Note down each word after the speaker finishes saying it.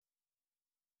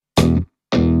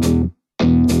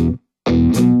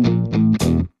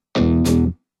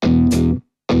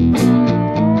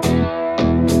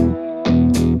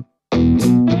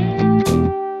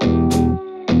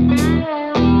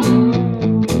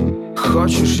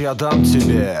Хочешь, я дам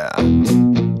тебе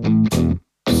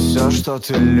все, что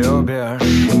ты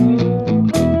любишь.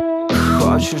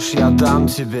 Хочешь, я дам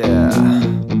тебе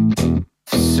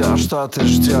все, что ты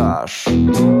ждешь.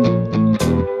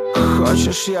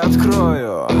 Хочешь, я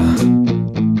открою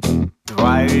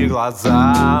твои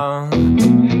глаза,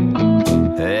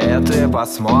 и ты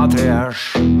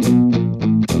посмотришь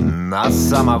на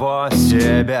самого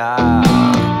себя.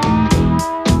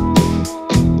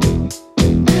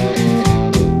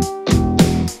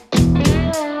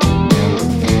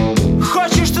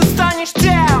 Хочешь, ты станешь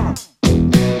тем,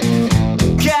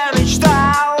 кем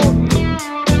мечтал.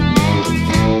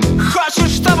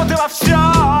 Хочешь, чтобы ты во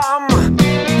всем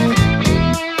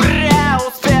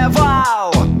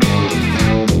преуспевал.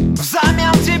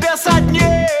 Взамен тебе с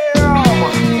одним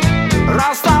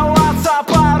расставаться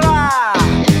пора.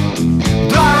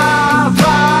 Да,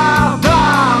 да, да,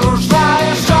 нужна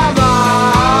лишь она,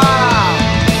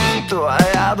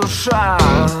 твоя душа.